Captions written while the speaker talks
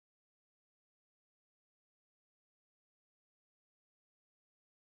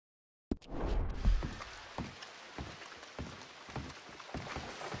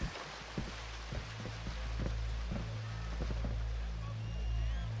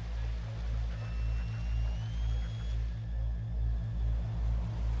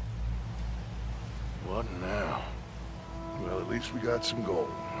least we got some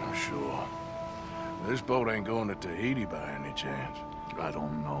gold. Sure. This boat ain't going to Tahiti by any chance. I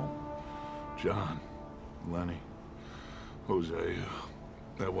don't know. John, Lenny, Hosea,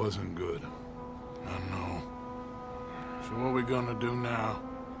 that wasn't good. I know. So what we gonna do now?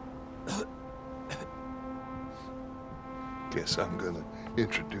 Guess I'm gonna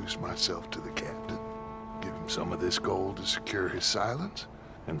introduce myself to the captain. Give him some of this gold to secure his silence,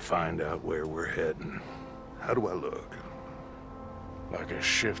 and find out where we're heading. How do I look? Like a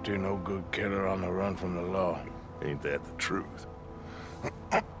shifty, no-good killer on the run from the law. Ain't that the truth?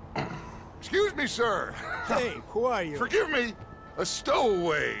 Excuse me, sir. Hey, who are you? Forgive me. A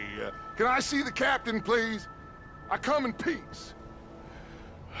stowaway. Can I see the captain, please? I come in peace.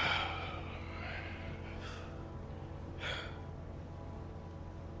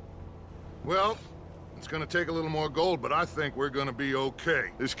 Well, it's gonna take a little more gold, but I think we're gonna be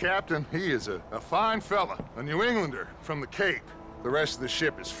okay. This captain, he is a fine fella, a New Englander from the Cape. The rest of the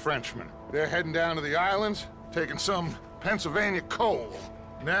ship is Frenchmen. They're heading down to the islands, taking some Pennsylvania coal.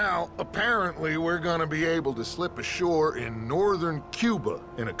 Now, apparently, we're gonna be able to slip ashore in northern Cuba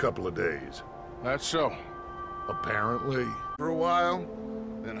in a couple of days. That's so. Apparently. For a while,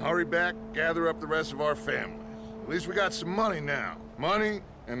 then hurry back, gather up the rest of our families. At least we got some money now. Money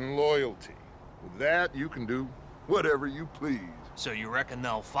and loyalty. With that, you can do whatever you please. So you reckon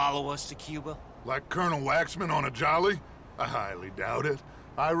they'll follow us to Cuba? Like Colonel Waxman on a jolly? I highly doubt it.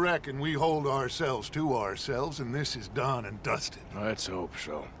 I reckon we hold ourselves to ourselves, and this is done and dusted. Let's hope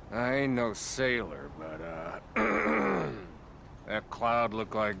so. I ain't no sailor, but, that cloud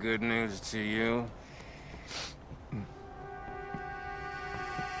look like good news to you?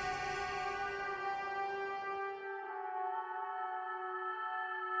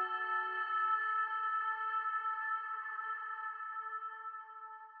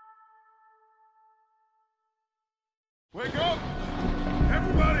 Wake up!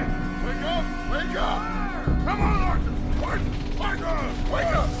 Everybody! Wake up! Wake up! Come on, Arthur! Arthur! Wake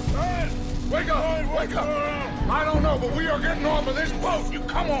up! Wake up! Wake up! I don't know, but we are getting off of this boat! You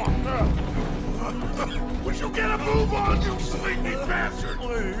come on! Would you get a move on, you sleepy bastard?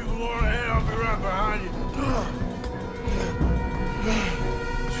 Please, you go on ahead, I'll be right behind you.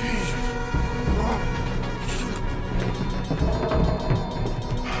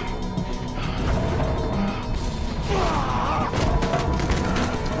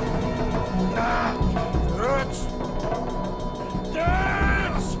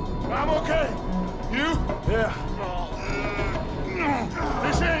 I'm okay. You? Yeah.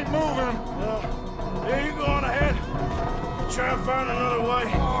 This ain't moving. Yeah, you go on ahead. Try and find another way.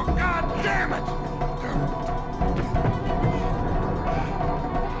 Oh, God damn it!